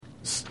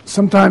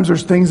Sometimes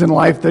there's things in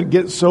life that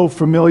get so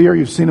familiar,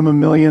 you've seen them a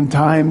million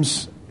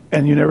times,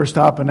 and you never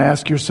stop and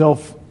ask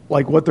yourself,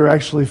 like, what they're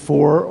actually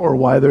for or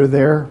why they're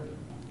there.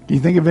 Can you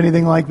think of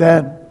anything like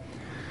that?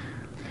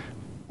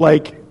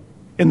 Like,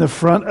 in the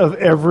front of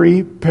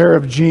every pair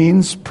of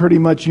jeans, pretty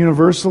much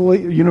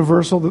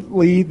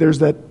universally, there's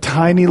that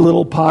tiny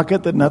little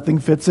pocket that nothing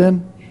fits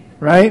in,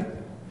 right?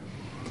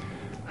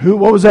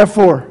 What was that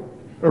for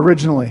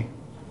originally?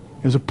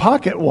 It was a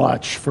pocket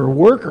watch for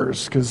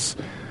workers because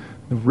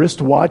the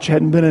wristwatch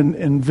hadn't been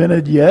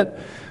invented yet.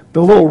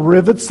 The little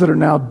rivets that are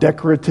now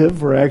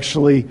decorative were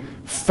actually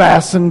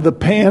fastened the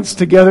pants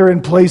together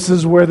in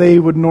places where they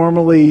would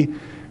normally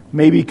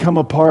maybe come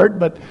apart.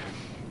 But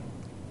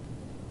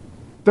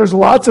there's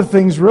lots of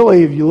things,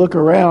 really, if you look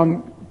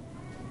around,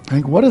 I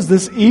think, what's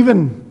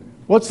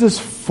this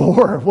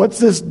for? What's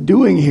this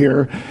doing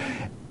here?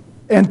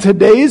 And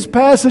today's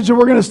passage that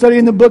we're going to study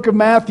in the book of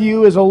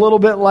Matthew is a little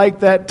bit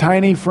like that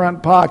tiny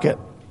front pocket.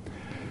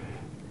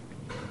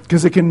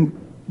 Because it can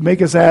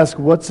make us ask,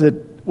 what's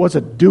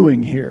it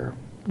doing here?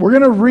 We're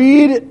going to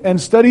read and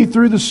study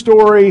through the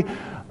story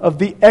of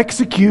the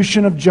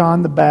execution of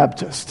John the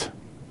Baptist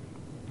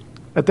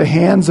at the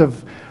hands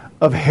of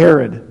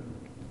Herod.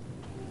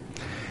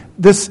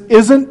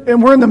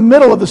 And we're in the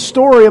middle of the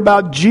story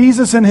about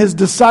Jesus and his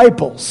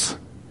disciples.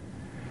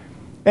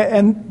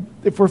 And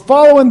if we're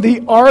following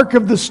the arc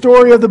of the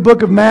story of the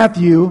book of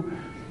Matthew,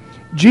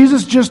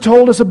 Jesus just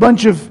told us a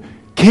bunch of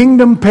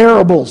kingdom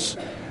parables.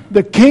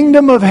 The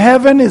kingdom of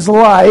heaven is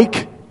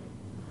like,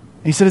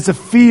 he said, it's a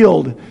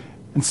field.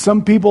 And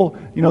some people,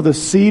 the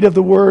seed of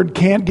the word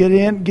can't get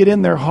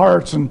in their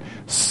hearts. And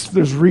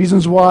there's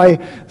reasons why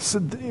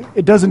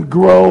it doesn't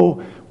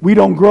grow. We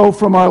don't grow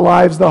from our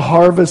lives the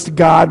harvest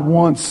God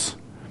wants.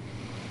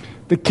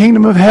 The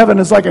kingdom of heaven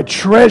is like a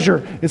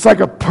treasure. It's like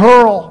a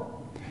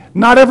pearl.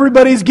 Not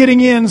everybody's getting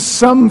in.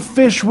 Some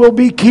fish will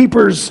be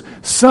keepers.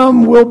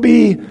 Some will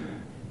be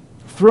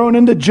thrown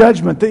into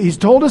judgment. He's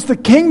told us the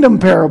kingdom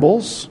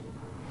parables.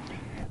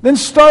 Then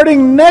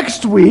starting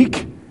next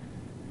week,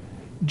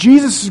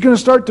 Jesus is going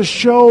to start to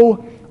show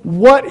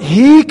what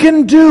he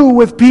can do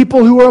with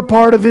people who are a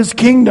part of his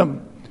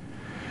kingdom.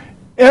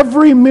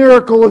 Every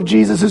miracle of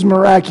Jesus is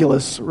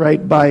miraculous,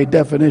 right, by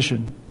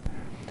definition.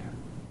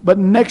 But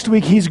next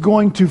week he's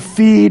going to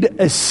feed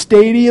a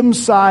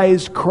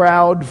stadium-sized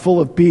crowd full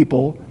of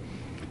people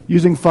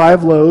using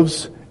 5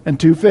 loaves and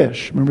 2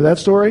 fish. Remember that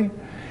story?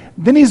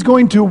 Then he's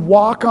going to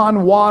walk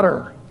on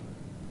water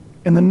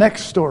in the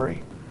next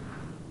story.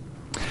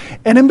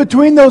 And in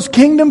between those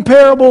kingdom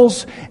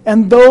parables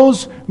and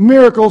those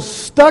miracles,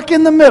 stuck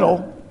in the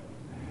middle,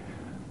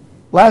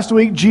 last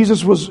week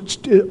Jesus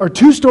are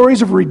 2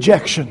 stories of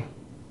rejection.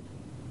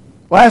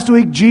 Last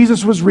week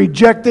Jesus was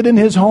rejected in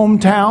his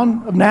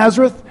hometown of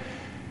Nazareth.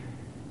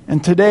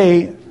 And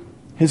today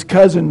his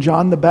cousin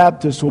John the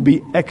Baptist will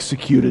be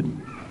executed.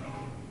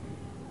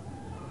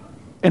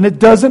 And it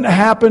doesn't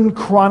happen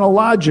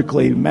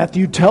chronologically.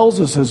 Matthew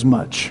tells us as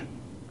much.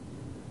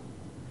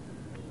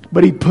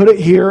 But he put it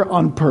here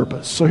on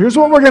purpose. So here's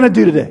what we're going to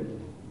do today.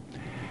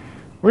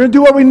 We're going to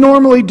do what we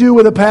normally do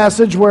with a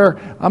passage where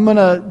I'm going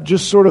to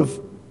just sort of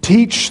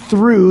teach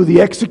through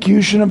the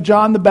execution of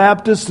John the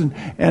Baptist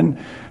and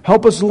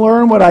help us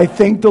learn what I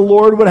think the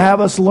Lord would have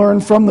us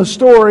learn from the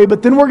story.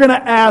 But then we're going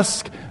to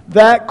ask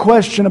that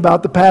question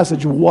about the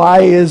passage. Why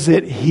is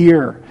it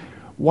here?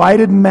 Why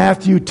did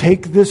Matthew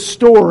take this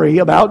story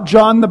about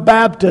John the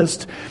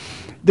Baptist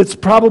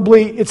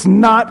it's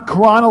not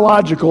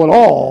chronological at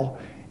all?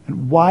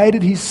 And why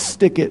did he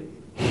stick it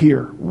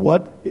here?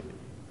 What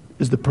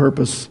is the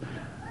purpose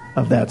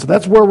of that? So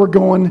that's where we're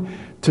going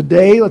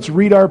today. Let's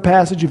read our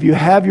passage. If you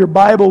have your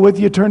Bible with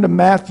you, turn to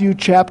Matthew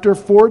chapter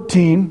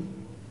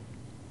 14.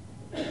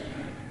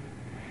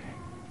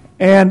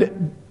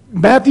 And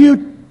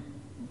Matthew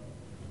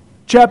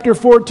chapter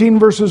 14,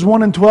 verses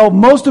 1 and 12,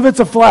 most of it's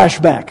a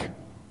flashback.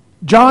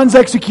 John's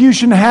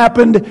execution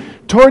happened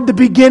toward the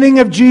beginning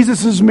of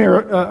Jesus'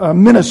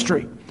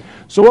 ministry.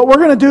 So what we're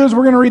going to do is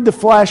we're going to read the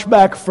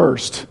flashback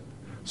first.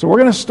 So we're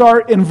going to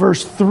start in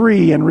verse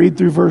 3 and read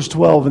through verse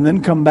 12 and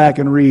then come back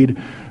and read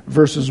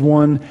verses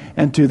 1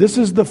 and 2. This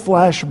is the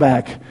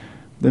flashback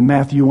that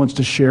Matthew wants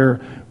to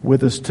share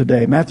with us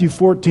today. Matthew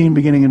 14,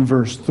 beginning in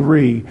verse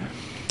 3.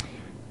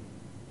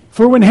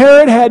 For when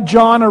Herod had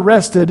John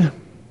arrested,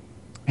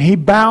 he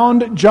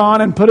bound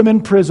John and put him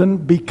in prison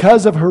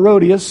because of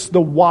Herodias,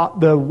 the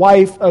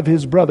wife of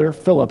his brother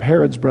Philip,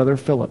 Herod's brother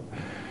Philip.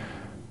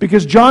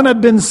 Because John had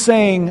been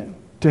saying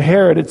to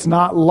Herod, it's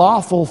not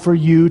lawful for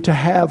you to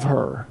have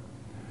her.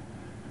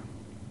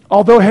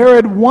 Although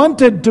Herod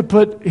wanted to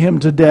put him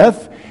to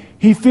death,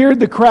 he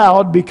feared the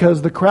crowd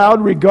because the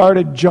crowd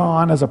regarded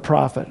John as a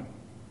prophet.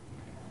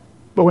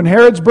 But when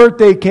Herod's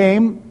birthday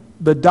came,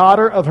 the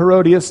daughter of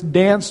Herodias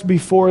danced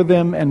before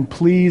them and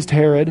pleased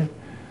Herod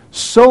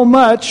so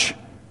much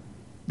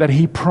that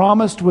he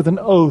promised with an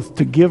oath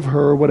to give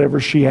her whatever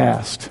she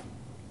asked.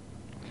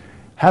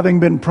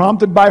 Having been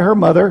prompted by her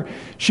mother,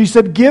 she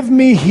said, "Give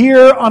me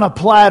here on a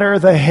platter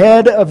the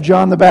head of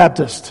John the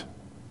Baptist."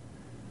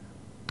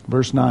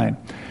 Verse 9.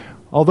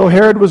 Although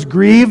Herod was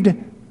grieved,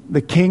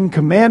 the king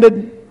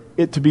commanded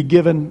it to be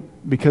given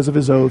because of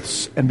his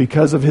oaths and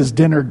because of his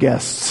dinner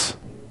guests.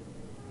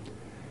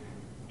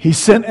 He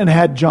sent and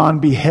had John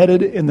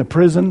beheaded in the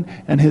prison,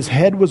 and his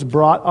head was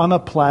brought on a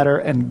platter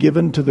and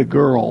given to the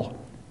girl,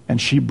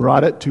 and she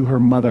brought it to her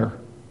mother.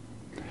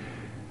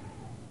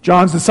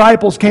 John's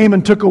disciples came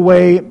and took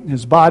away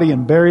his body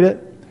and buried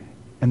it,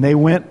 and they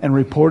went and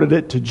reported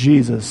it to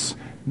Jesus.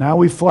 Now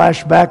we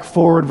flash back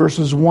forward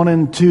verses 1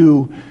 and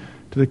 2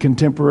 to the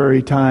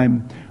contemporary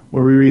time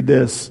where we read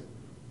this.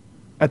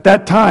 At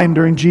that time,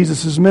 during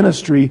Jesus'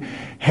 ministry,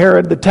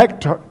 Herod the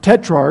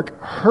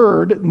Tetrarch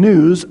heard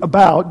news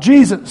about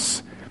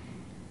Jesus.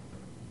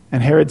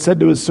 And Herod said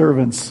to his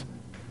servants,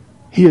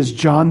 "He is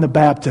John the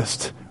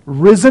Baptist,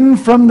 risen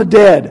from the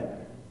dead."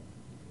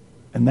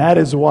 And that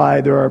is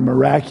why there are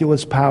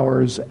miraculous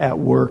powers at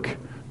work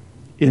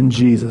in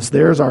Jesus.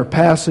 There's our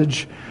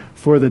passage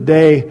for the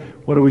day.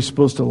 What are we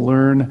supposed to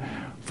learn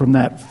from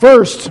that?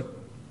 First,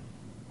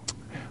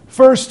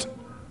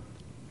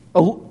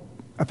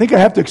 I think I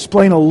have to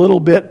explain a little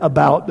bit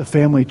about the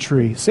family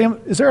tree. Sam,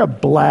 is there a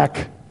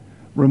black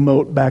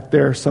remote back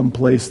there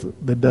someplace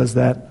that does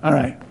that? All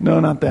right.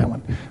 No, not that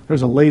one.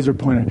 There's a laser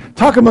pointer.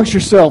 Talk amongst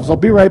yourselves. I'll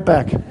be right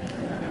back.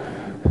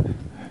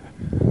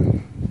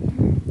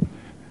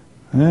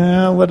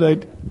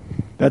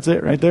 That's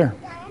it right there.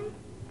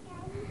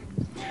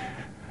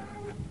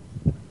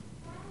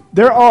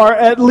 There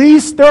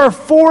are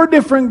 4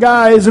 different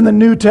guys in the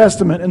New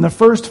Testament, in the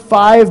first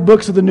 5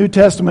 books of the New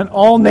Testament,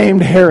 all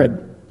named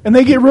Herod. And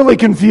they get really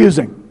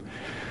confusing.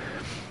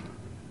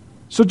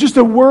 So just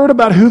a word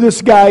about who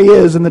this guy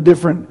is and the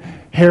different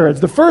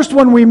Herods. The first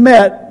one we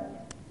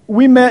met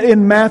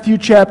in Matthew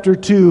chapter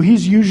 2.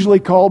 He's usually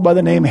called by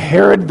the name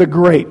Herod the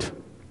Great.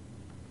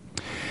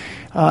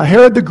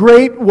 Herod the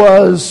Great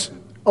was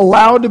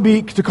allowed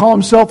to call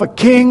himself a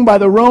king by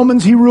the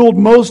Romans. He ruled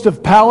most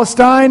of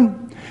Palestine.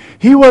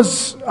 He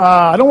was,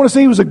 I don't want to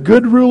say he was a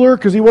good ruler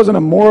because he wasn't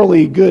a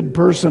morally good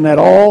person at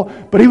all,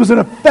 but he was an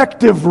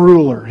effective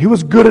ruler. He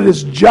was good at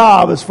his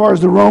job as far as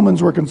the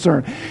Romans were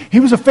concerned. He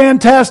was a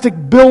fantastic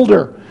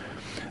builder.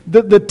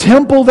 The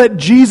temple that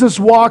Jesus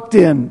walked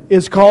in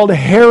is called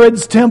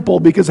Herod's Temple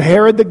because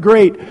Herod the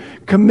Great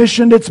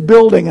commissioned its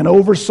building and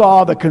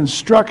oversaw the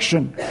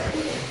construction.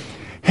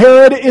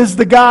 Herod is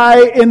the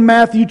guy in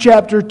Matthew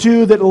chapter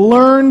 2 that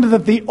learned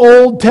that the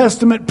Old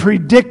Testament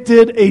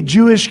predicted a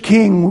Jewish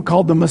king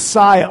called the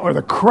Messiah or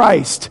the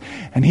Christ.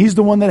 And he's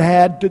the one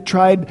that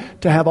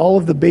tried to have all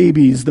of the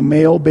babies, the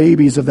male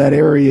babies of that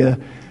area,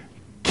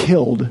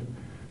 killed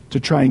to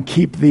try and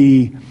keep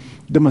the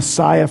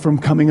Messiah from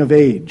coming of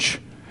age.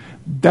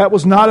 That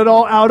was not at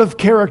all out of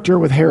character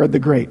with Herod the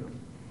Great.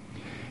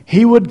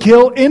 He would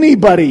kill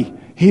anybody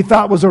he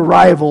thought was a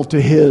rival to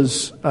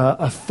his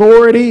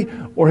authority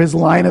or his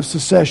line of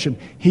succession.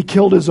 He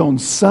killed his own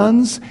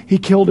sons. He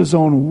killed his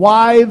own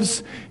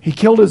wives. He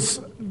killed his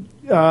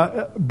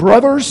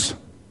brothers.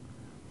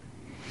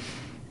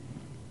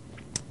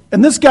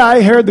 And this guy,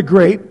 Herod the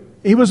Great,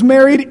 he was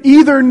married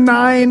either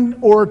 9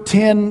 or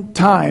 10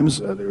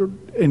 times,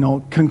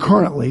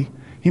 concurrently.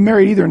 He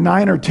married either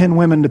 9 or 10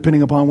 women,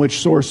 depending upon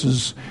which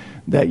sources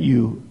that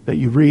you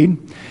read.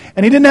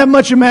 And he didn't have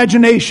much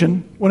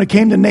imagination when it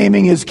came to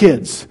naming his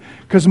kids,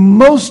 because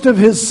most of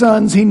his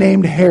sons he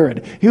named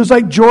Herod. He was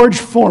like George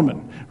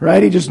Foreman,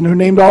 right? He just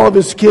named all of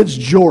his kids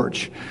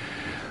George.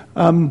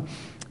 And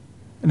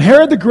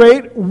Herod the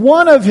Great,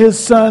 one of his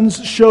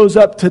sons shows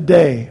up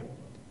today.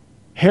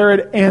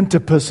 Herod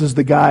Antipas is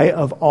the guy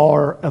of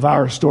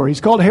our story.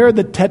 He's called Herod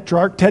the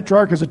Tetrarch.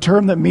 Tetrarch is a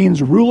term that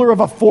means ruler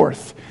of a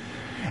fourth.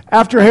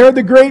 After Herod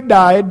the Great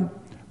died,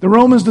 the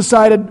Romans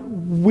decided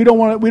we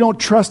don't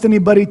trust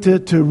anybody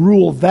to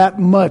rule that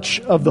much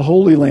of the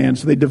Holy Land.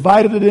 So they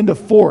divided it into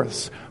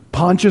fourths.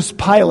 Pontius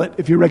Pilate,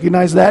 if you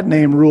recognize that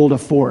name, ruled a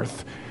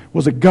fourth,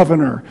 was a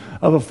governor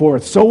of a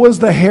fourth. So was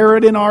the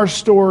Herod in our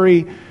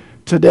story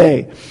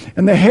today.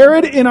 And the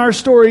Herod in our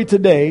story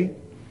today,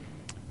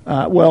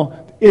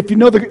 if you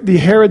know the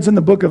Herods in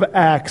the book of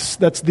Acts,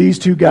 that's these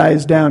 2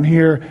 guys down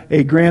here,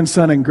 a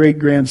grandson and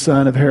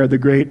great-grandson of Herod the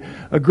Great.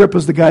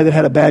 Agrippa's the guy that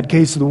had a bad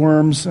case of the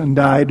worms and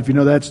died, if you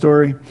know that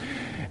story.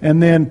 And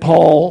then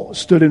Paul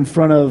stood in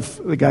front of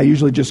the guy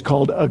usually just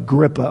called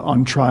Agrippa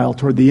on trial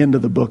toward the end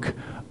of the book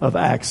of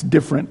Acts,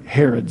 different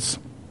Herods.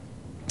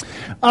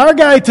 Our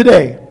guy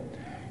today,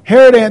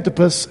 Herod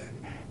Antipas,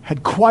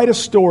 had quite a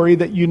story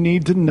that you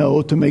need to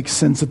know to make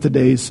sense of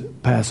today's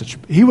passage.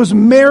 He was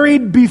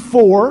married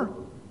before,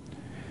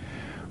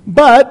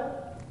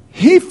 but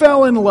he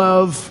fell in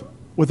love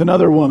with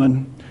another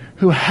woman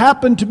who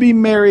happened to be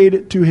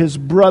married to his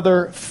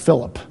brother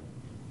Philip.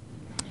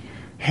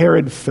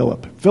 Herod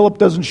Philip. Philip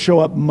doesn't show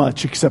up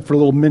much except for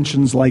little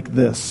mentions like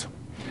this.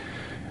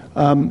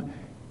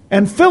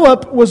 And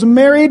Philip was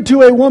married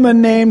to a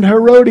woman named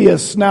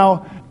Herodias.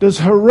 Now, does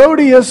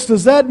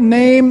that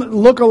name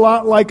look a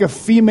lot like a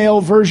female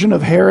version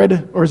of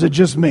Herod, or is it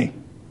just me?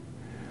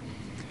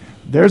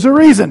 There's a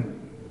reason.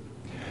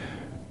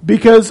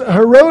 Because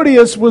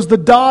Herodias was the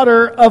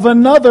daughter of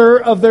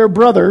another of their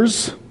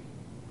brothers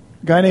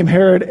a guy named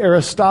Herod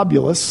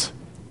Aristobulus.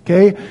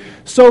 Okay,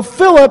 so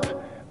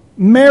Philip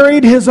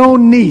married his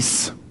own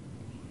niece,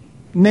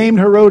 named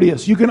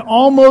Herodias. You can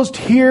almost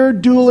hear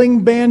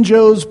dueling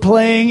banjos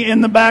playing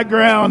in the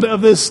background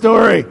of this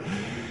story.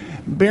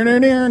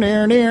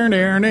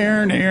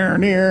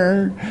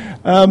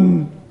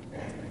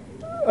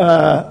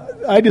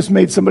 I just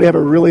made somebody have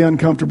a really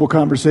uncomfortable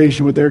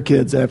conversation with their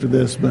kids after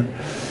this, but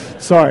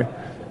sorry.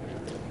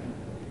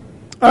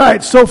 All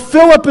right, so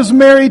Philip is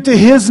married to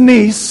his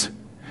niece.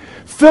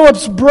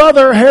 Philip's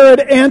brother, Herod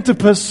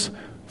Antipas,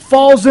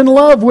 falls in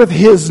love with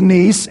his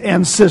niece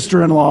and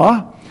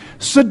sister-in-law,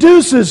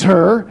 seduces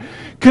her,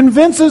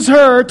 convinces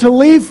her to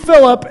leave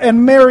Philip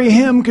and marry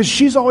him because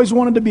she's always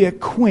wanted to be a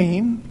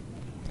queen.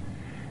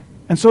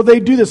 And so they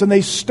do this, and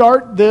they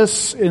start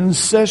this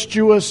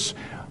incestuous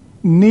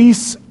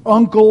niece,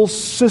 uncle,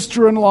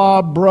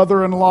 sister-in-law,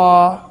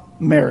 brother-in-law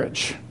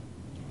marriage.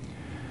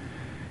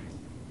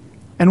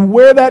 And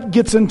where that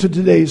gets into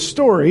today's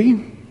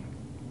story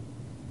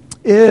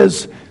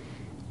is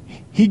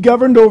he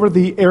governed over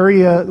the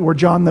area where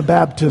John the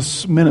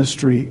Baptist's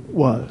ministry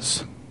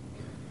was.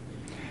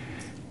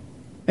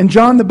 And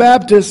John the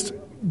Baptist,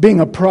 being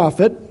a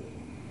prophet,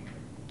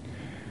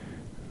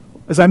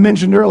 as I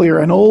mentioned earlier,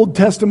 an Old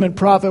Testament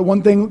prophet,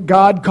 one thing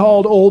God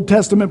called Old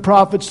Testament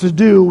prophets to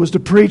do was to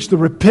preach the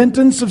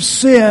repentance of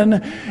sin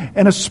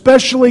and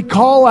especially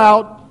call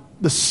out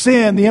the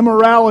sin, the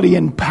immorality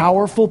in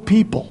powerful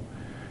people.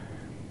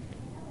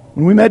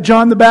 When we met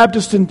John the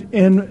Baptist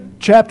in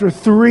chapter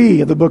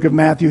 3 of the book of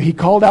Matthew, he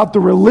called out the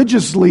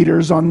religious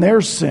leaders on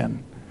their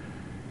sin.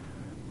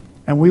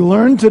 And we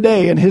learn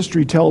today, and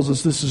history tells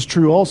us this is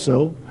true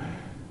also,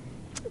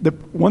 the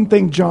one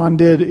thing John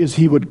did is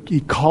he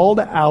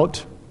called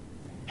out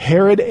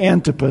Herod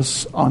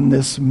Antipas on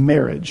this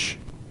marriage.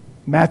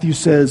 Matthew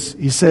says,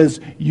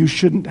 you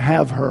shouldn't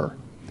have her.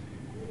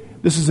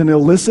 This is an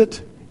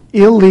illicit,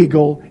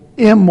 illegal,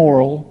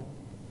 immoral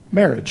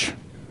marriage.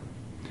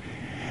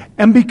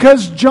 And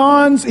because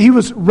he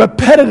was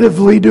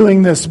repetitively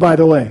doing this, by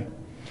the way,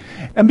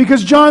 and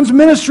because John's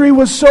ministry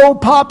was so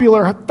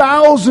popular,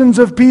 thousands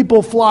of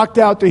people flocked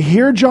out to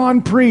hear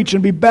John preach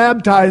and be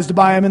baptized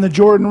by him in the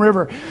Jordan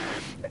River.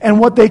 And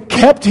what they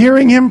kept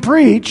hearing him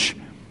preach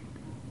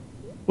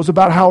was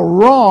about how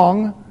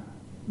wrong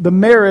the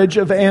marriage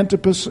of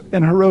Antipas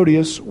and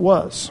Herodias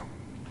was.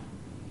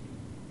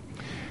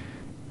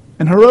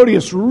 And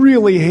Herodias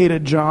really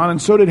hated John,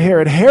 and so did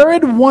Herod.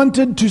 Herod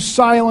wanted to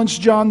silence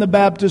John the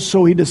Baptist,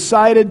 so he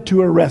decided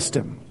to arrest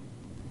him.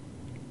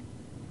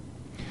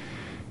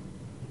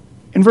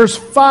 In verse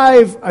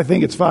 5, I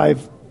think it's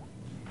 5,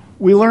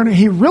 we learn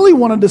he really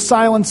wanted to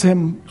silence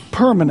him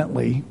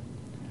permanently.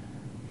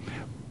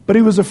 But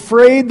he was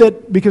afraid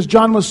that because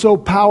John was so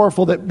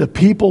powerful that the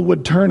people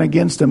would turn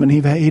against him and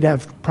he'd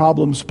have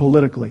problems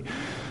politically.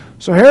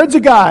 So Herod's a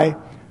guy,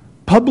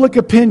 public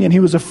opinion. He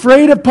was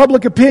afraid of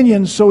public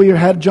opinion, so he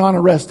had John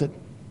arrested.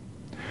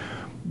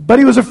 But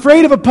he was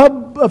afraid of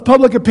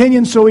public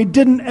opinion, so he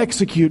didn't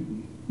execute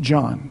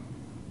John.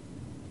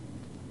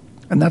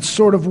 And that's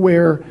sort of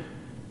where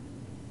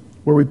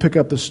we pick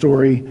up the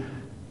story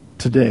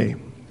today.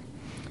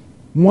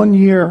 1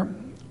 year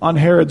on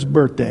Herod's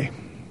birthday,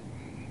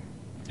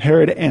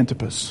 Herod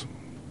Antipas.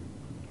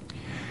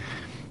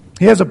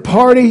 He has a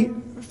party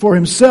for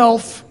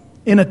himself.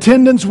 In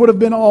attendance would have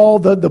been all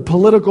the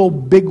political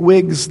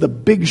bigwigs, the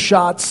big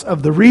shots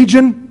of the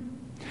region.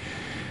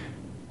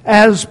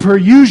 As per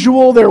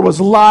usual, there was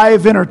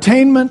live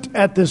entertainment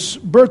at this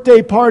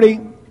birthday party.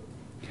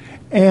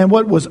 And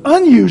what was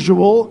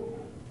unusual,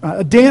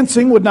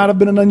 dancing would not have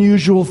been an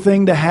unusual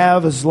thing to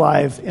have as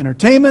live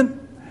entertainment.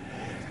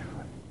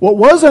 What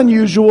was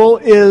unusual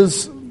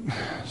is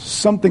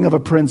something of a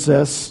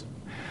princess,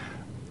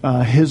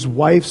 his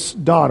wife's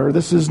daughter.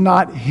 This is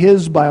not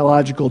his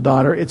biological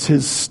daughter. It's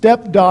his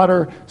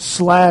stepdaughter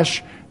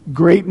 /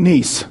 great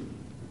niece.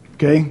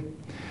 Okay?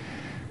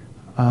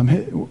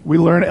 We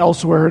learn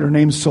elsewhere her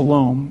name's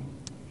Salome.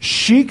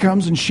 She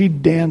comes and she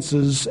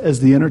dances as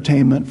the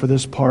entertainment for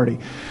this party.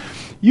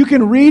 You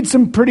can read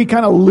some pretty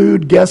kind of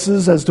lewd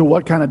guesses as to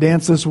what kind of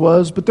dance this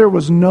was, but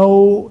there's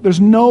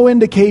no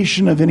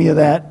indication of any of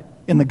that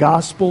in the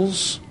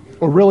Gospels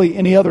or really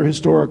any other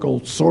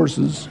historical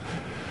sources.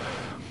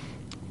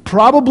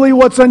 Probably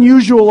what's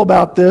unusual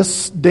about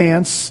this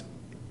dance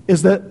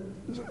is that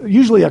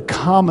usually a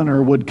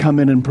commoner would come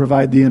in and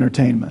provide the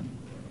entertainment.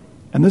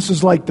 And this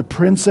is like the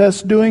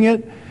princess doing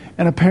it,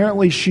 and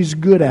apparently she's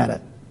good at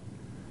it.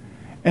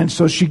 And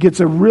so she gets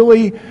a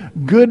really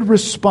good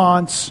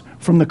response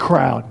from the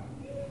crowd.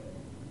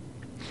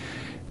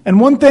 And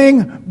one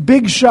thing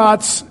big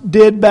shots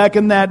did back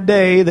in that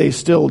day, they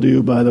still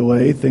do, by the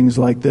way, things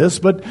like this,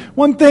 but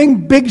one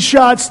thing big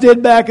shots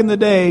did back in the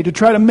day to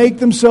try to make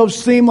themselves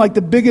seem like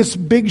the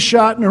biggest big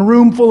shot in a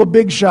room full of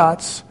big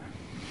shots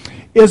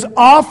is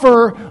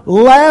offer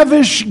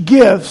lavish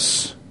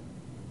gifts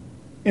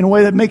in a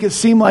way that make it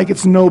seem like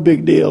it's no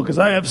big deal, because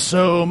I have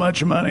so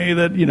much money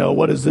that,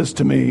 what is this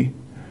to me?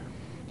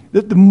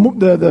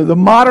 The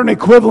modern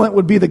equivalent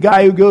would be the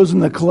guy who goes in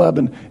the club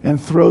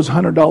and throws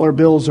 $100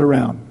 bills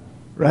around.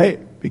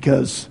 right?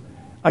 Because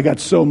I got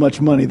so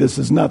much money, this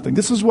is nothing.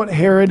 This is what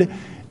Herod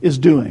is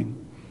doing.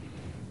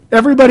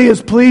 Everybody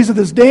is pleased with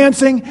his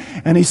dancing,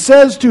 and he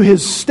says to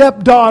his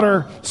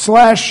stepdaughter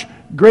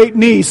 / great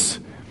niece,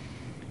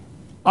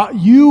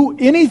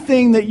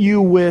 anything that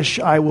you wish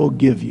I will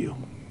give you,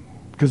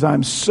 because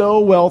I'm so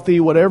wealthy,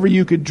 whatever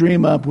you could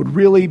dream up would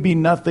really be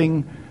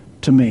nothing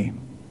to me.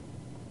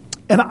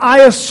 And I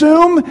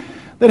assume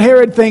that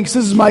Herod thinks,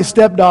 this is my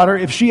stepdaughter,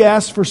 if she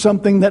asks for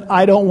something that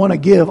I don't want to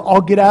give,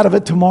 I'll get out of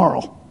it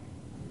tomorrow.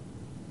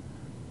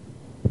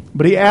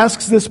 But he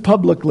asks this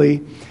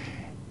publicly,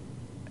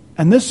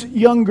 and this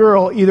young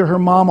girl, either her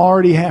mom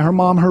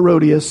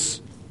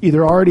Herodias,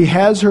 either already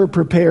has her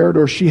prepared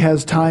or she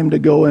has time to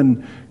go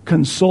and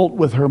consult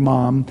with her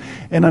mom.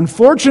 And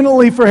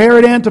unfortunately for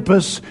Herod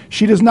Antipas,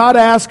 she does not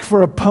ask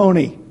for a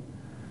pony.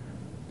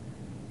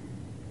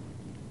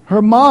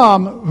 Her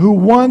mom, who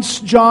wants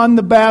John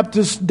the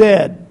Baptist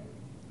dead,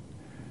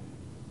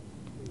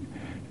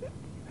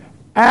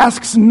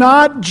 asks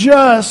not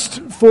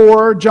just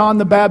for John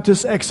the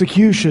Baptist's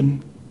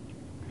execution.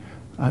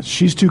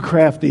 She's too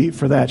crafty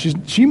for that.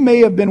 She may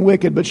have been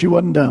wicked, but she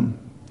wasn't dumb.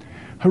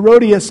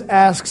 Herodias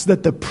asks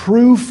that the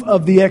proof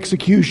of the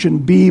execution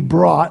be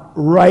brought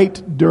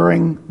right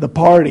during the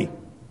party.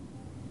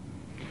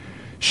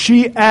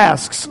 She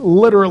asks,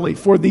 literally,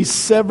 for the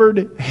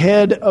severed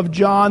head of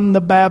John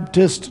the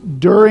Baptist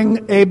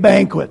during a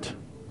banquet.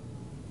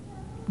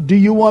 Do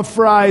you want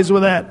fries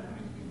with that?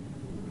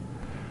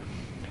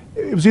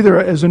 It was either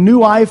as a new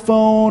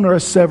iPhone or a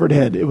severed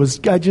head.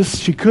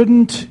 She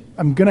couldn't.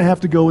 I'm going to have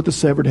to go with the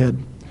severed head.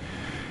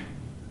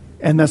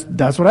 And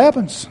that's what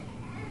happens.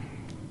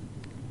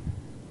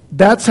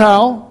 That's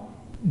how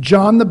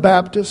John the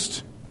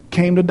Baptist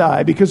came to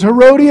die. Because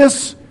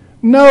Herodias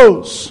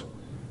knows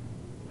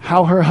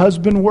how her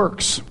husband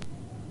works.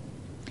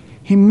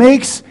 He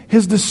makes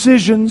his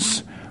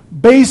decisions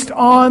based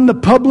on the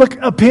public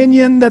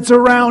opinion that's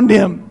around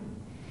him.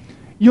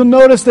 You'll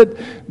notice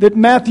that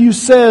Matthew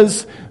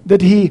says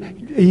that he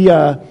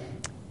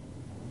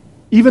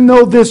even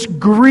though this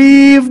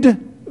grieved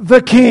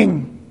the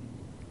king,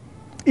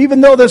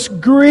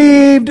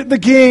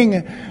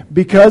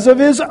 because of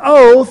his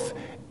oath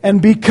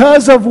and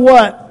because of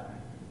what?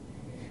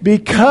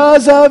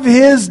 Because of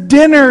his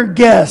dinner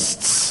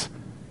guests.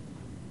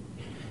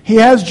 He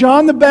has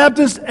John the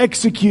Baptist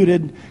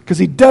executed because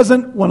he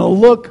doesn't want to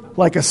look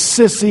like a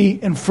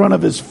sissy in front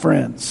of his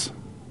friends.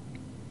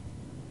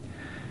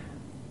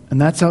 And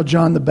that's how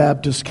John the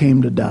Baptist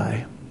came to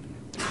die.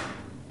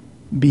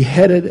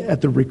 Beheaded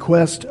at the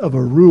request of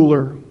a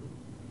ruler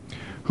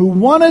who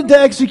wanted to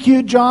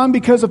execute John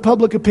because of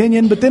public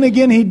opinion, but then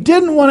again, he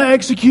didn't want to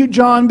execute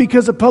John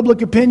because of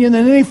public opinion,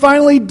 and then he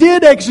finally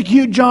did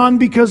execute John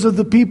because of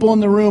the people in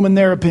the room and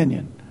their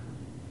opinion.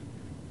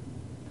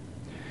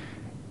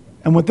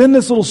 And within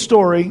this little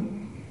story,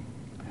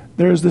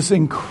 there's this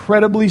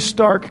incredibly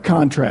stark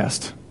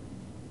contrast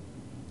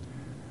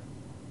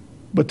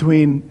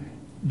between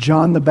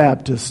John the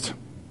Baptist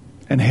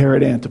and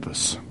Herod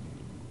Antipas.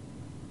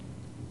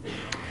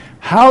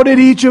 How did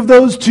each of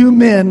those two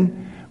men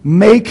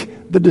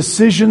make the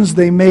decisions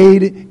they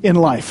made in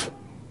life?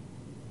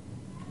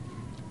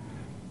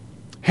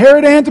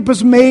 Herod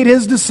Antipas made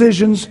his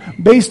decisions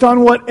based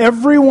on what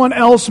everyone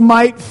else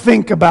might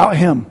think about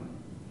him.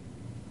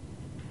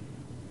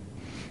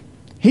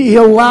 He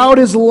allowed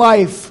his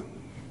life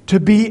to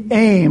be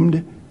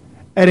aimed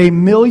at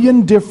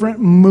 1,000,000 different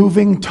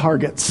moving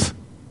targets.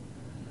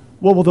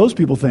 What will those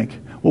people think?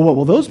 Well, what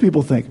will those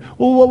people think?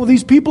 Well, what will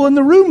these people in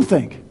the room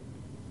think?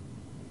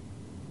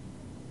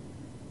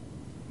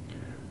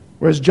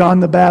 Whereas John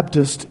the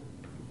Baptist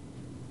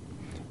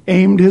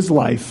aimed his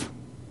life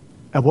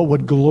at what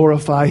would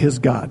glorify his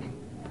God,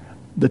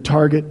 the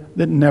target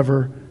that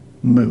never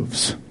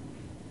moves.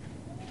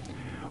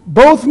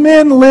 Both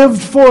men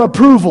lived for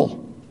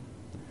approval,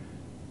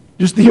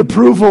 just the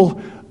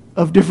approval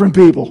of different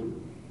people.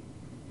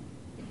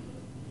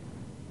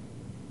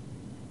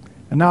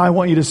 And now I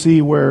want you to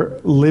see where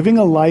living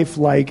a life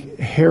like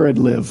Herod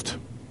lived,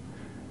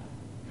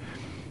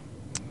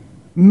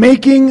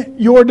 making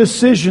your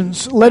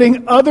decisions,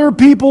 letting other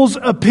people's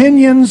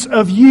opinions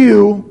of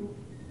you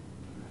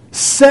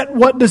set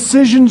what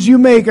decisions you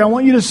make. I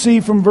want you to see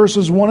from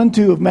verses 1 and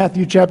 2 of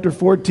Matthew chapter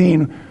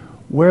 14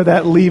 where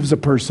that leaves a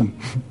person.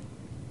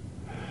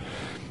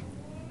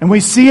 And we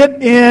see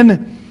it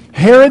in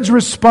Herod's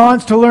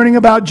response to learning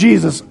about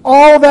Jesus.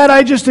 All that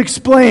I just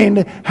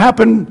explained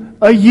happened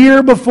a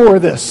year before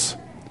this.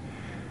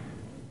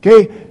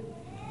 Okay,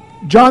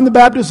 John the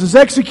Baptist is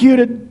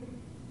executed.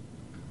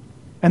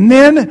 And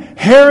then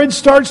Herod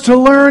starts to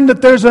learn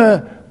that there's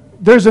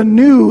a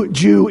new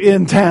Jew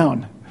in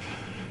town.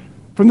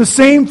 From the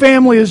same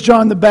family as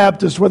John the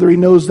Baptist, whether he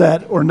knows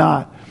that or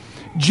not.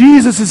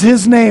 Jesus is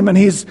his name, and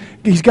he's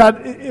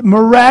got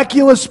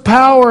miraculous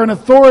power and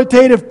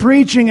authoritative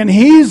preaching, and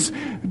he's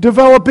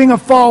developing a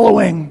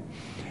following.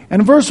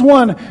 And verse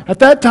 1, at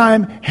that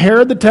time,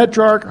 Herod the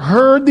Tetrarch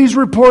heard these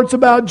reports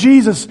about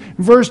Jesus.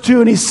 Verse 2,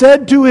 and he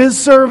said to his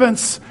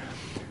servants,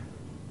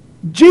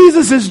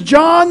 Jesus is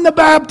John the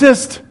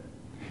Baptist.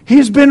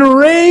 He's been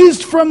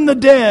raised from the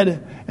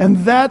dead. And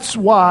that's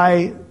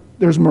why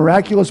there's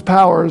miraculous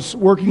powers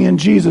working in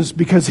Jesus,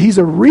 because he's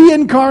a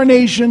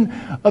reincarnation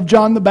of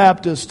John the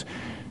Baptist.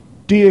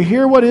 Do you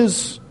hear what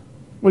he's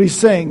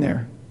saying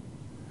there?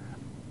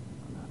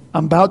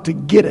 I'm about to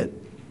get it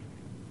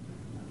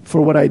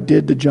for what I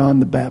did to John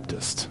the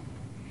Baptist.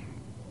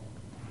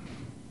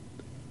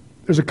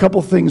 There's a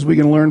couple things we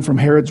can learn from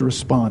Herod's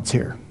response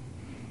here.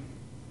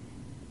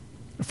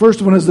 The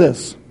first one is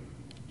this.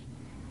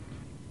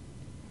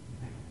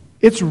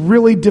 It's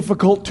really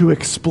difficult to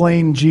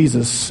explain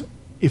Jesus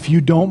if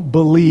you don't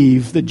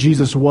believe that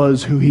Jesus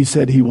was who he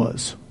said he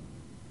was.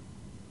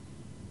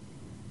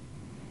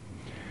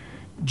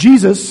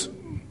 Jesus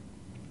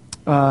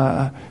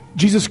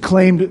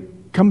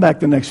claimed, come back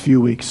the next few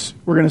weeks,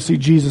 we're going to see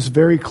Jesus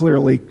very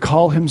clearly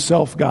call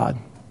himself God.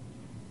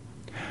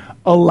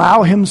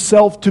 Allow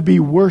himself to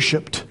be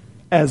worshiped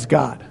as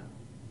God.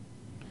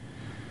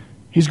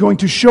 He's going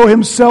to show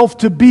himself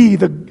to be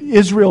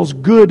Israel's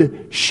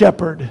good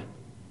shepherd.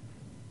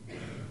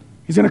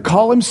 He's going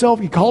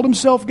to he called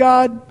himself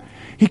God.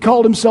 He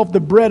called himself the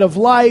bread of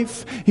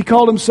life. He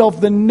called himself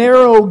the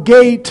narrow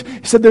gate.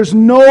 He said there's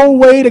no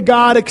way to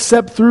God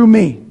except through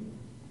me.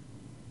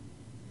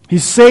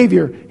 He's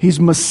Savior. He's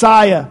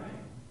Messiah.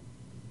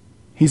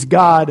 He's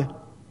God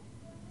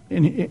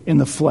in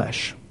the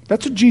flesh.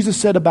 That's what Jesus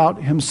said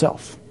about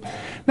himself.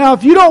 Now,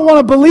 if you don't want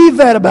to believe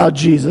that about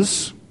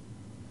Jesus,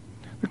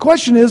 the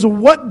question is,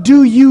 what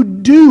do you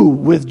do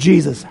with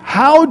Jesus?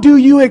 How do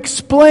you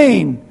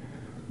explain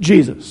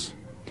Jesus?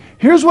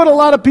 Here's what a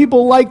lot of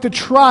people like to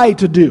try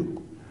to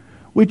do.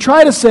 We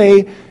try to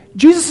say,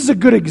 Jesus is a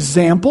good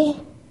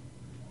example.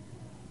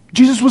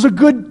 Jesus was a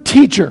good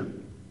teacher.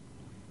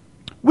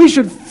 We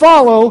should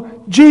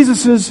follow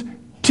Jesus'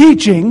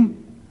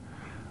 teaching,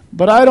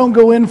 but I don't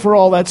go in for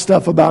all that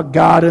stuff about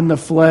God in the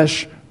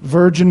flesh,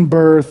 virgin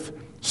birth,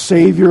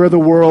 Savior of the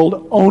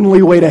world,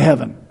 only way to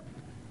heaven.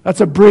 That's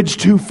a bridge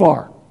too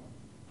far.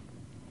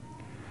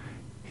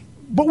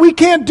 But we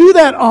can't do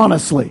that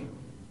honestly.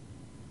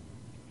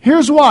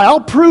 Here's why.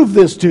 I'll prove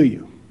this to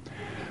you.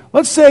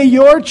 Let's say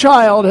your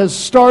child has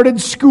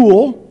started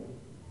school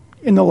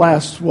in the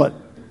last,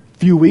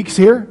 few weeks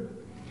here.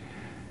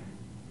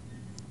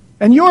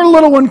 And your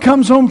little one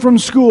comes home from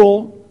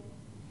school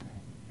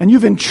and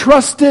you've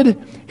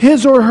entrusted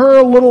his or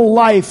her little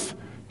life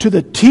to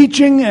the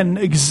teaching and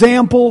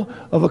example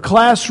of a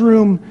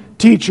classroom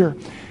teacher.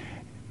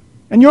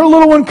 And your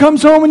little one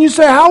comes home and you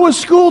say, how was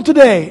school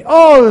today?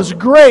 Oh, it was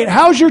great.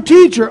 How's your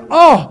teacher?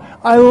 Oh,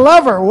 I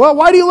love her. Well,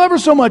 why do you love her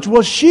so much?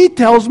 Well, she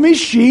tells me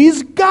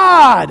she's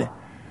God.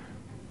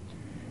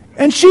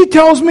 And she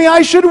tells me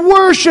I should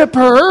worship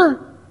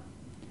her.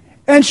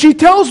 And she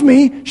tells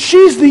me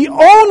she's the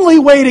only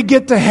way to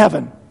get to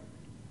heaven.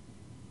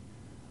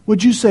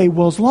 Would you say,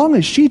 well, as long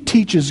as she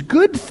teaches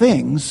good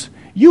things,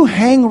 you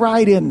hang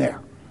right in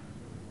there?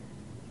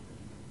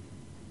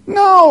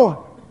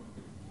 No.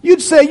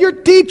 You'd say, your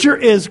teacher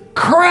is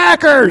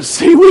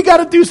crackers. We got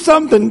to do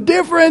something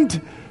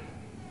different.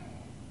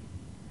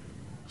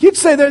 You'd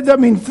say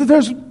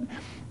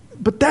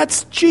but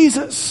that's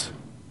Jesus.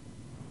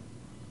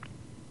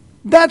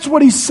 That's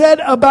what he said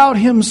about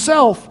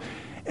himself.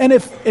 And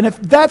if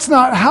that's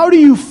not, how do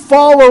you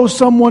follow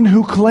someone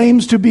who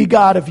claims to be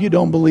God if you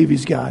don't believe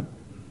he's God?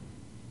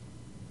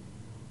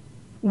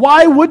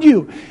 Why would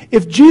you?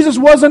 If Jesus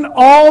wasn't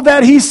all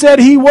that he said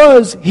he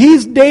was,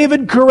 he's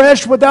David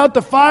Koresh without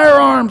the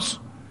firearms.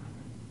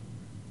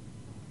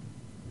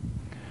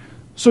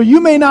 So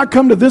you may not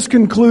come to this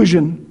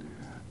conclusion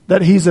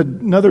that he's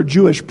another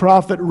Jewish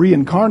prophet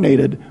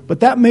reincarnated,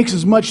 but that makes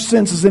as much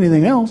sense as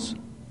anything else.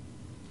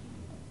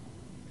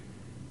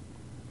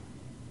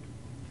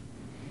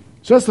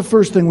 So that's the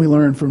first thing we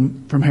learn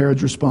from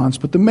Herod's response.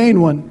 But the main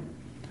one,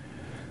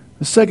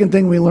 the second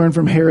thing we learn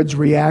from Herod's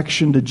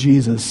reaction to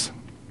Jesus,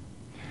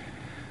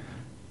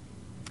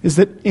 is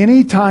that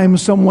any time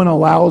someone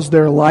allows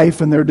their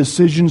life and their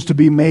decisions to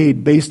be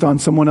made based on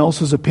someone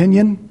else's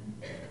opinion,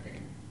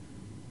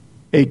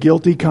 a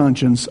guilty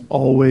conscience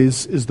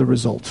always is the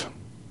result.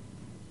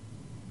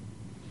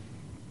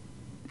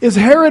 Is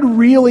Herod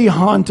really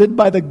haunted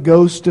by the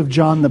ghost of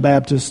John the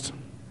Baptist?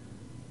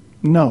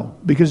 No,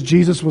 because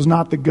Jesus was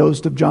not the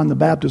ghost of John the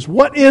Baptist.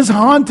 What is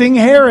haunting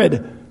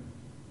Herod?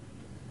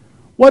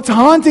 What's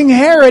haunting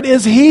Herod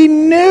is he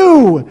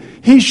knew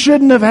he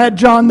shouldn't have had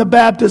John the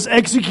Baptist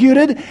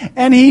executed,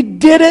 and he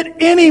did it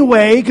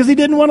anyway because he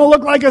didn't want to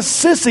look like a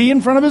sissy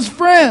in front of his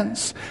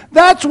friends.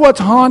 That's what's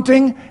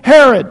haunting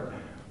Herod.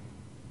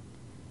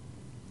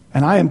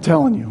 And I am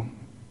telling you,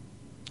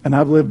 and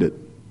I've lived it,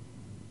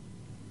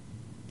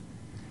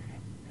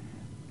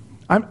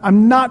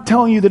 I'm not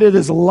telling you that it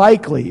is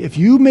likely, if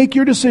you make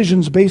your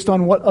decisions based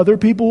on what other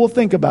people will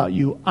think about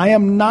you, I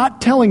am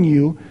not telling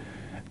you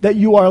that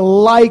you are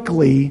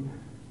likely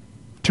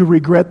to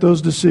regret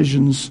those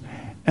decisions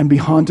and be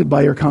haunted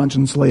by your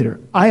conscience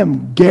later. I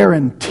am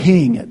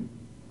guaranteeing it.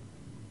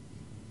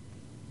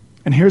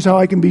 And here's how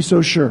I can be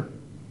so sure.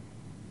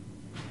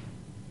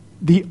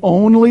 The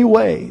only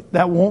way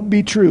that won't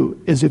be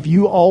true is if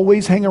you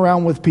always hang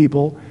around with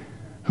people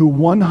who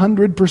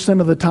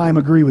 100% of the time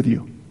agree with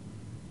you.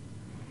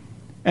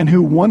 And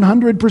who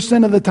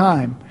 100% of the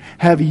time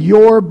have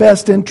your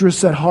best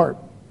interests at heart.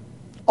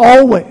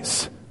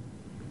 Always.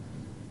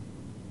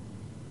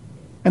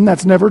 And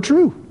that's never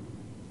true.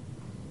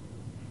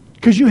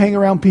 Because you hang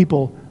around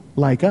people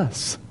like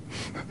us.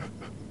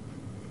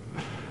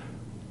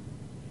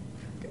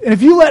 And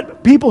if you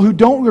let people who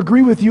don't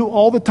agree with you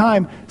all the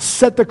time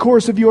set the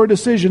course of your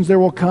decisions, there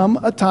will come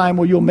a time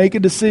where you'll make a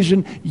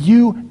decision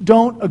you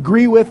don't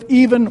agree with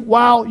even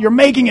while you're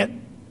making it.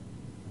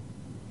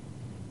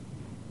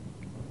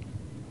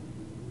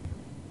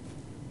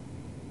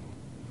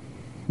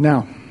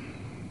 Now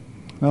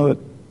that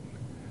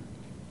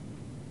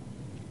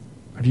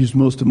I've used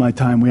most of my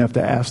time, we have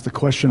to ask the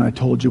question I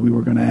told you we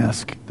were going to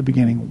ask at the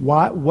beginning.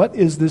 What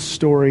is this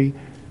story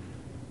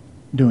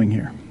doing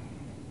here?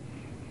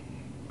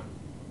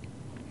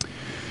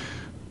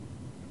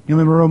 You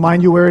know, let me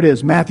remind you where it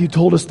is. Matthew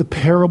told us the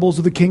parables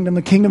of the kingdom.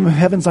 The kingdom of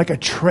heaven's like a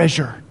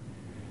treasure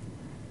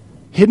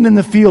hidden in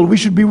the field. We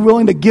should be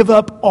willing to give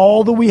up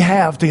all that we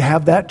have to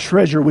have that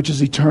treasure, which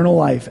is eternal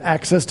life,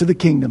 access to the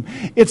kingdom.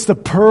 It's the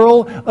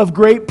pearl of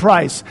great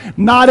price.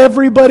 Not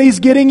everybody's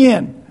getting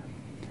in.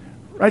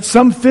 Right?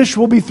 Some fish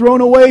will be thrown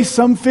away.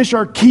 Some fish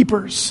are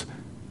keepers.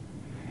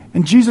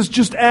 And Jesus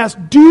just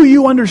asked, do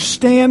you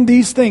understand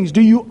these things?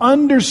 Do you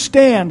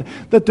understand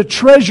that the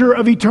treasure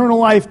of eternal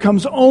life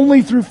comes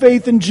only through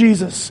faith in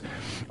Jesus?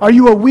 Are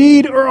you a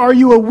weed or are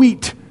you a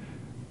wheat?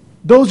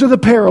 Those are the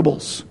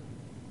parables.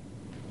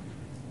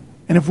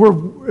 And if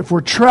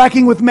we're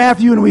tracking with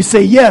Matthew and we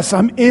say, yes,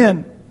 I'm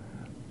in.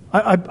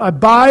 I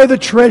buy the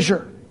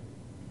treasure.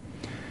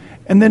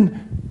 And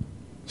then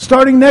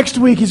starting next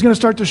week, he's going to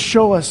start to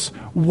show us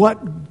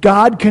what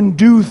God can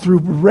do through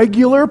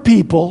regular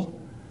people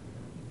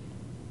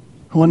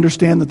who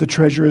understand that the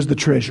treasure is the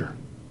treasure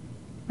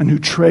and who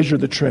treasure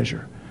the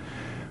treasure.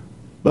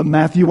 But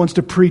Matthew wants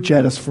to preach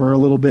at us for a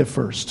little bit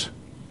first.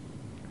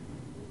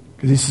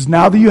 Because he says,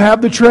 now that you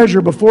have the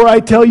treasure, before I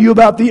tell you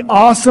about the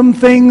awesome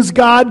things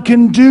God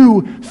can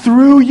do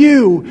through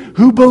you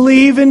who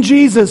believe in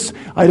Jesus,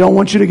 I don't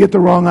want you to get the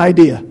wrong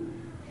idea.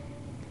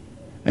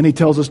 And he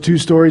tells us two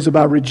stories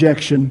about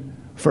rejection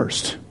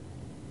first.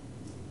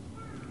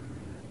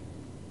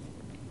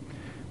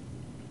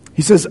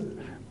 He says,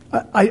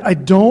 I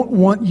don't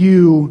want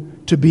you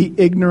to be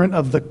ignorant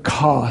of the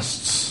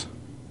costs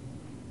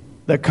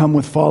that come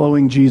with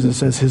following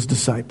Jesus as his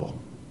disciple.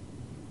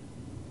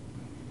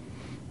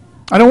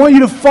 I don't want you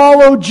to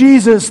follow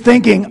Jesus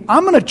thinking,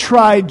 I'm going to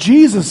try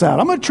Jesus out.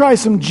 I'm going to try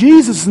some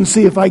Jesus and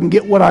see if I can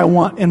get what I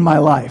want in my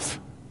life.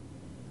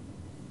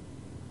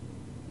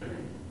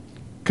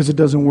 Because it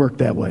doesn't work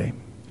that way.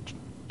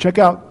 Check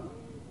out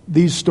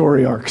these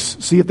story arcs.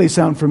 See if they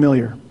sound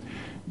familiar.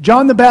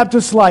 John the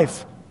Baptist's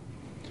life.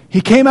 He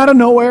came out of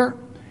nowhere.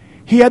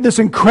 He had this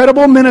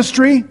incredible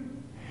ministry.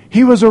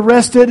 He was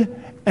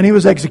arrested and he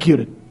was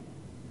executed.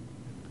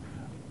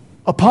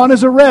 Upon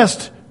his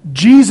arrest,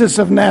 Jesus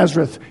of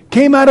Nazareth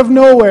came out of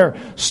nowhere,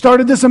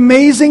 started this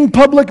amazing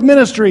public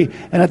ministry,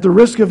 and at the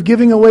risk of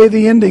giving away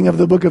the ending of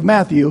the book of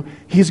Matthew,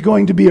 he's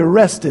going to be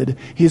arrested.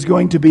 He's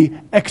going to be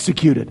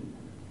executed.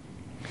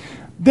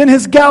 Then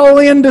his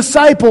Galilean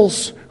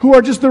disciples, who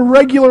are just the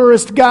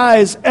regularest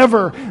guys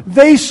ever,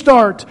 they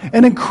start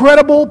an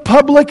incredible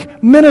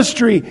public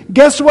ministry.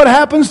 Guess what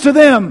happens to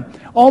them?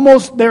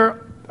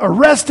 They're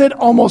arrested.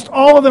 Almost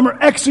all of them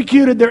are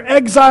executed. They're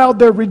exiled.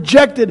 They're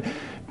rejected.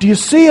 Do you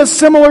see a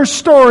similar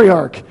story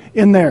arc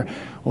in there?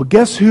 Well,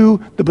 guess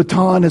who the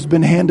baton has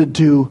been handed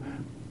to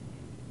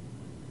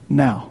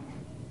now?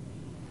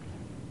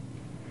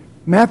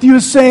 Matthew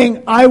is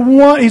saying,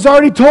 he's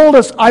already told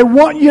us, I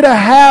want you to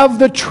have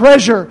the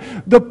treasure,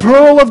 the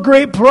pearl of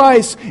great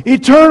price,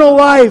 eternal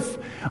life.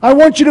 I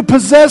want you to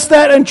possess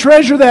that and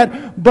treasure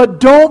that, but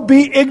don't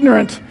be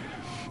ignorant.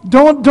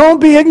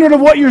 Don't be ignorant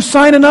of what you're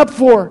signing up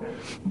for.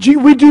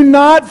 We do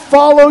not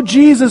follow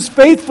Jesus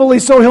faithfully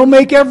so he'll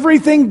make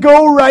everything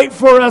go right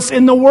for us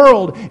in the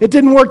world. It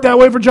didn't work that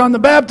way for John the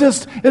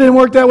Baptist. It didn't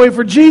work that way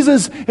for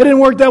Jesus. It didn't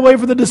work that way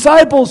for the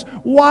disciples.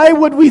 Why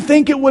would we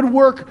think it would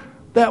work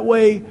that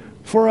way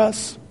for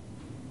us?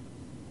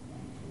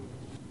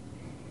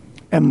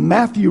 And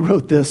Matthew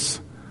wrote this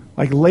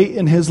like late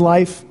in his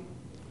life,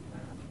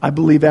 I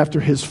believe after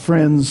his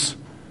friends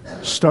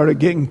started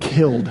getting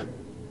killed.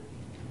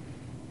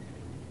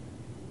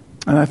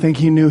 And I think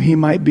he knew he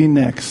might be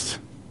next.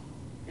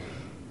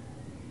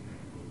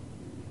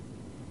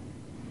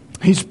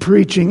 He's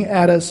preaching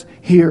at us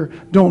here.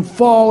 Don't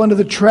fall into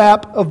the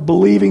trap of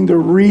believing the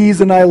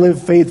reason I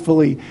live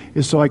faithfully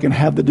is so I can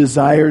have the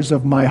desires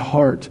of my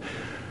heart.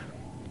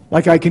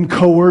 Like I can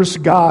coerce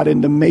God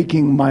into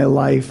making my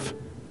life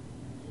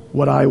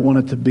what I want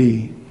it to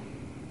be.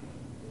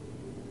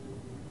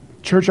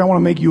 Church, I want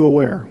to make you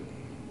aware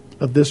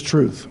of this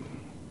truth.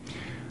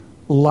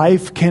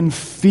 Life can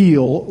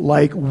feel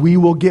like we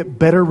will get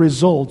better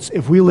results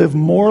if we live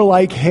more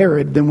like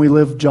Herod than we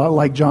live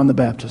like John the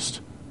Baptist.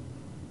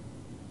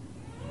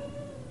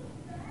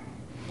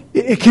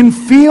 It can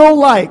feel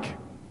like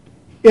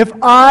if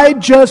I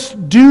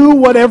just do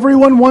what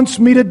everyone wants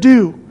me to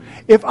do,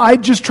 if I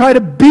just try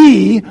to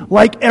be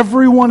like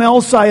everyone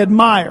else I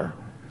admire,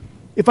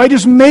 if I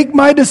just make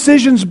my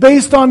decisions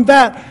based on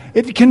that,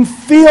 it can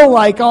feel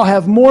like I'll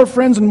have more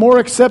friends and more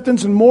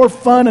acceptance and more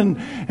fun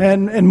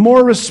and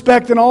more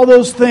respect and all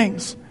those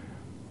things.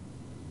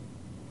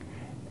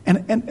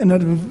 And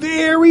in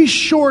very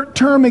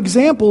short-term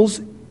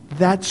examples,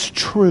 that's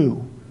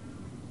true.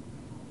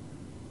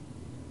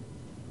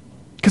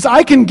 Because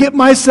I can get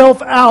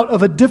myself out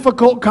of a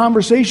difficult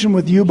conversation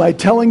with you by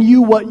telling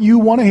you what you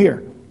want to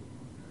hear.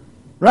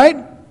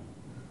 Right?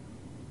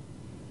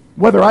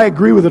 Whether I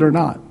agree with it or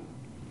not.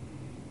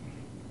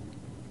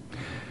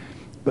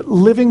 But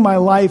living my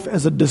life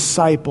as a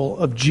disciple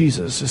of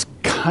Jesus is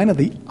kind of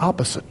the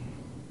opposite.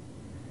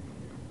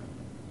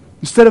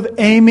 Instead of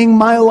aiming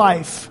my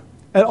life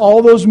at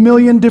all those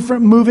million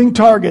different moving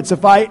targets,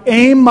 if I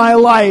aim my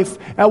life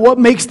at what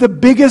makes the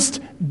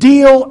biggest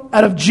deal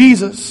out of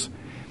Jesus,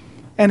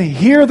 and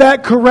hear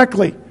that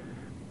correctly,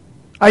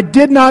 I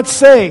did not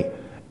say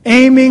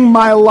aiming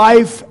my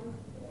life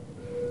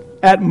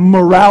at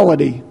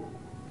morality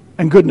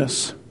and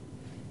goodness.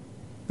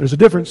 There's a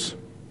difference.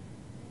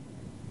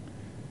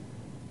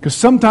 Because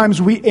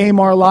sometimes we aim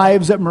our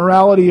lives at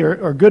morality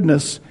or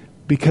goodness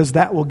because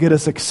that will get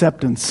us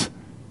acceptance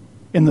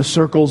in the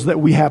circles that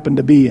we happen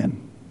to be in.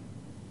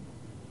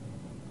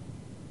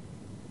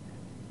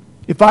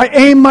 If I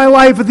aim my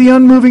life at the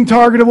unmoving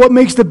target of what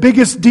makes the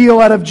biggest deal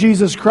out of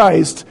Jesus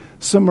Christ,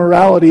 some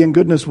morality and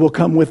goodness will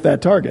come with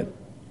that target.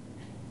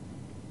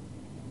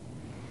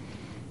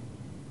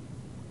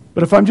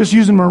 But if I'm just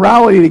using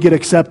morality to get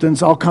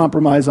acceptance, I'll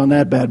compromise on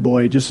that bad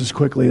boy just as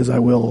quickly as I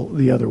will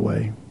the other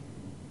way.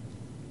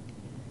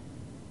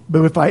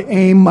 But if I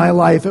aim my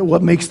life at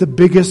what makes the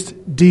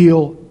biggest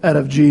deal out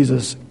of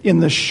Jesus, in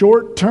the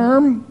short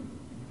term,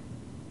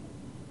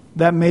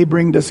 that may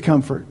bring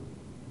discomfort.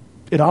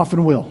 It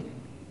often will.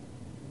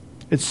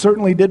 It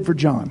certainly did for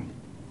John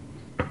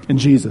and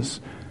Jesus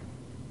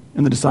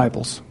and the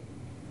disciples.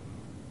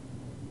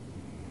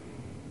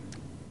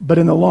 But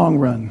in the long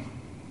run,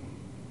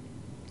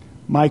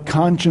 my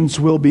conscience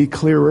will be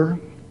clearer.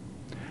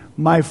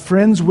 My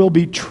friends will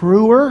be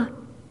truer.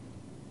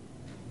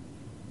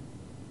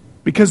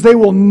 Because they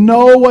will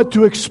know what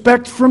to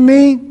expect from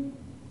me.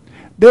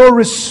 They will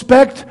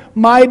respect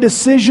my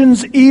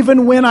decisions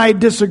even when I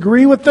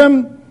disagree with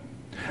them.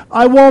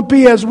 I won't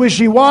be as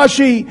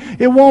wishy-washy.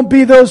 It won't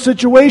be those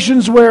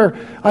situations where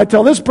I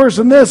tell this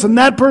person this and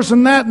that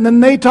person that, and then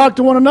they talk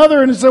to one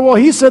another and say, well,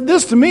 he said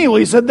this to me. Well,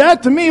 he said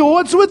that to me. Well,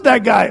 what's with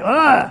that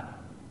guy?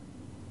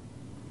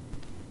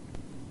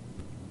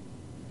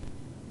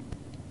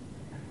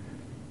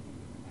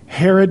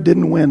 Herod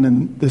didn't win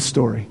in this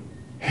story.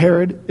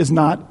 Herod is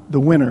not the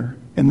winner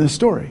in this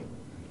story.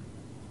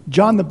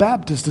 John the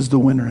Baptist is the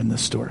winner in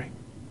this story.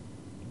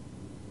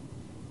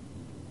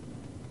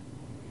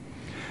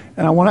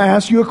 And I want to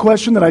ask you a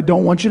question that I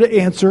don't want you to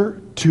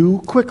answer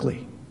too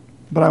quickly,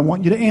 but I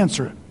want you to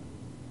answer it.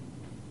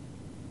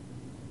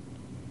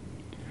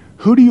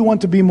 Who do you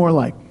want to be more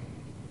like?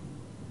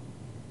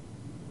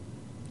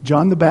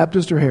 John the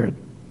Baptist or Herod?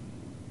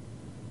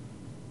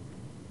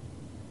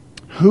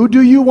 Who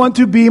do you want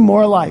to be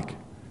more like?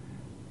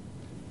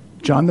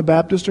 John the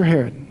Baptist or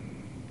Herod?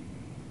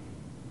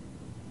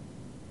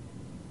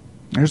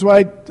 Here's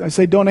why I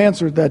say don't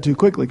answer that too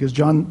quickly, because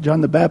John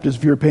the Baptist,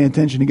 if you were paying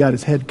attention, he got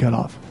his head cut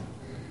off.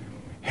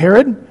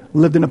 Herod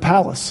lived in a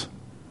palace.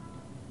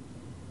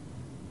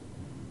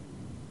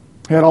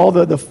 He had all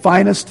the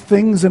finest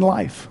things in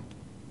life.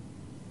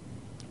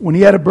 When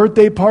he had a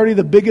birthday party,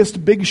 the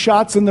biggest big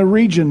shots in the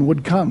region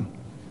would come.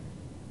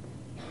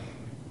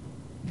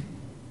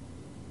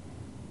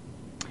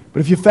 But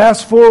if you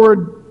fast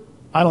forward,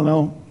 I don't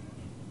know,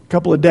 a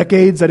couple of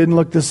decades, I didn't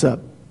look this up.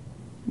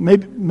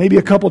 Maybe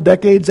a couple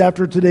decades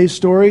after today's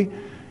story,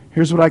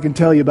 here's what I can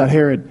tell you about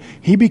Herod.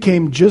 He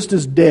became just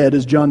as dead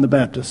as John the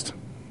Baptist.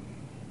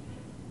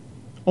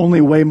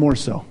 Only way more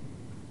so.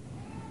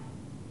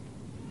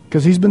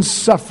 Because he's been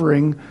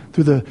suffering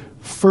through the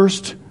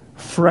first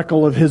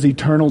freckle of his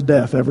eternal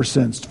death ever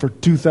since, for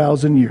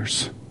 2,000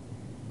 years.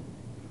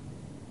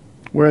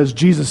 Whereas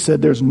Jesus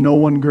said, there's no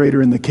one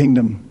greater in the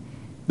kingdom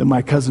than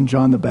my cousin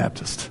John the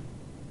Baptist.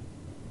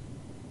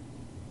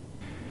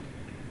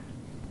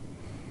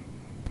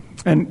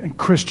 And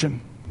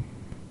Christian,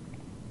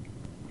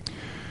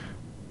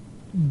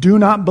 do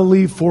not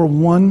believe for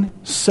 1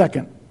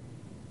 second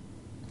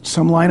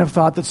some line of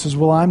thought that says,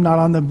 well, I'm not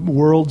on the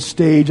world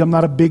stage. I'm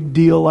not a big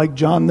deal like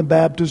John the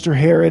Baptist or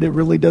Herod. It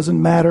really doesn't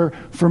matter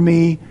for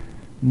me.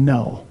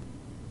 No.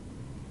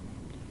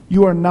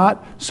 You are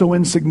not so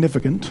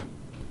insignificant.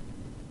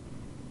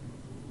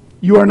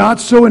 You are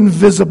not so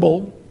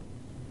invisible.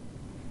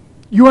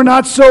 You are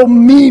not so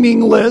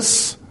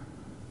meaningless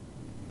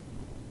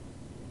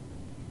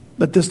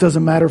that this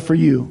doesn't matter for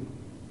you.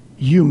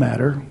 You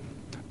matter.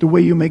 The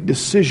way you make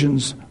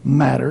decisions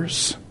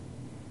matters.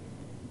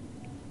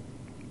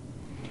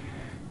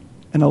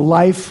 And a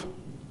life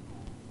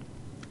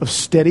of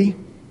steady,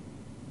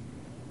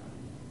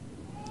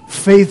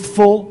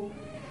 faithful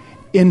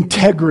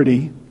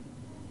integrity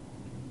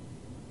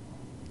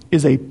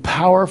is a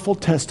powerful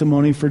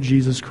testimony for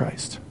Jesus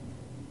Christ.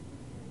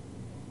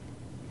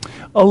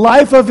 A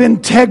life of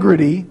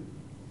integrity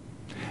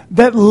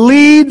that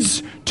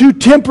leads to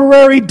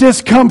temporary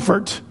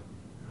discomfort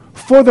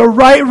for the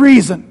right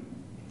reason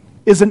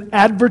is an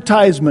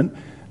advertisement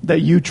that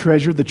you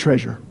treasure the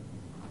treasure.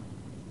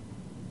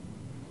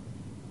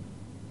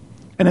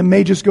 And it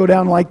may just go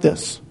down like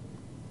this.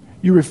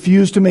 You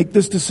refuse to make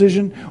this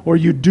decision, or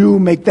you do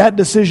make that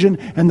decision,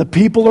 and the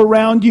people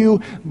around you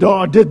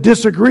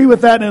disagree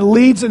with that, and it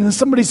leads, and then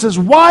somebody says,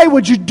 why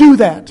would you do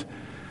that?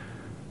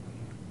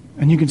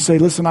 And you can say,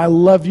 listen, I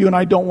love you, and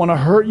I don't want to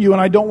hurt you,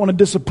 and I don't want to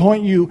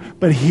disappoint you,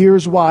 but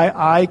here's why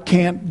I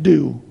can't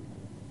do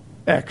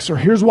X, or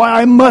here's why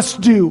I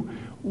must do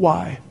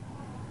Y.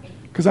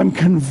 Because I'm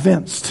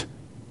convinced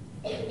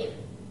this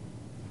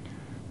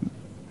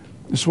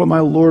is what my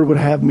Lord would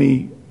have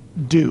me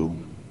do.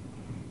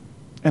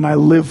 And I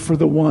live for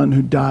the one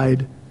who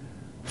died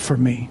for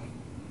me.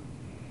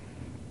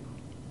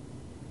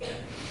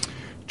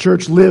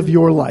 Church, live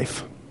your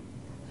life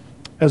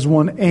as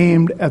one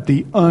aimed at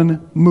the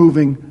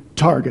unmoving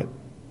target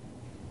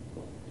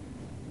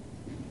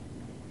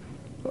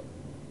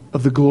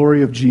of the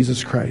glory of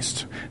Jesus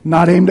Christ.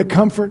 Not aimed at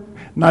comfort,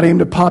 not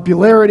aimed at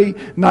popularity,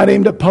 not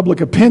aimed at public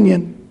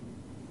opinion.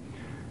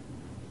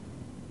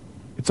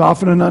 It's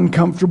often an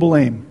uncomfortable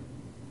aim,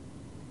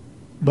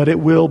 but it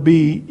will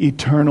be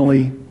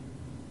eternally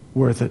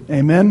worth it.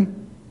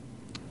 Amen?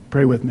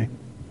 Pray with me.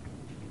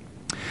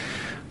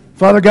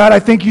 Father God, I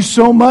thank you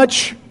so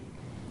much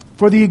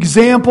for the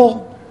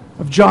example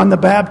of John the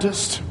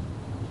Baptist.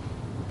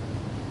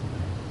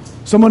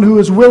 Someone who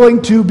is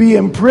willing to be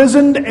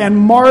imprisoned and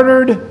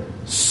martyred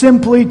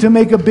simply to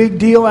make a big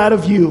deal out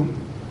of you.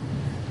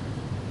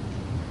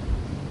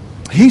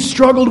 He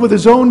struggled with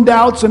his own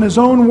doubts and his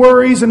own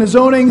worries and his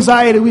own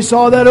anxiety. We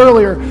saw that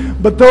earlier.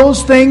 But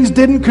those things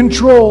didn't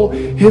control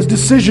his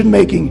decision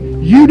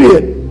making. You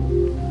did.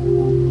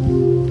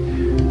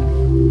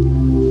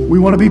 We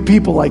want to be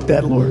people like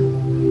that, Lord.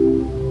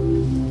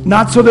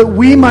 Not so that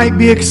we might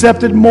be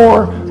accepted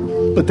more,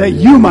 but that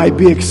you might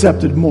be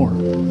accepted more.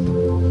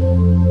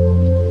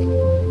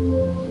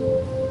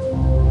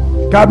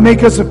 God,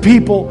 make us a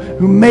people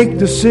who make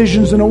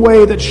decisions in a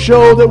way that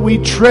show that we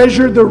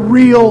treasure the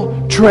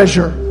real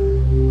treasure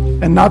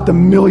and not the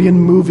million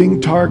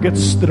moving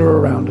targets that are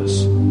around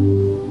us.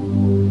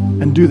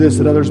 And do this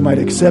that others might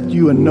accept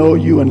you and know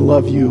you and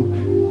love you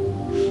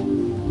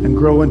and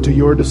grow into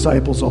your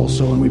disciples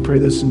also. And we pray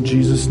this in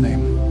Jesus'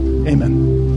 name. Amen.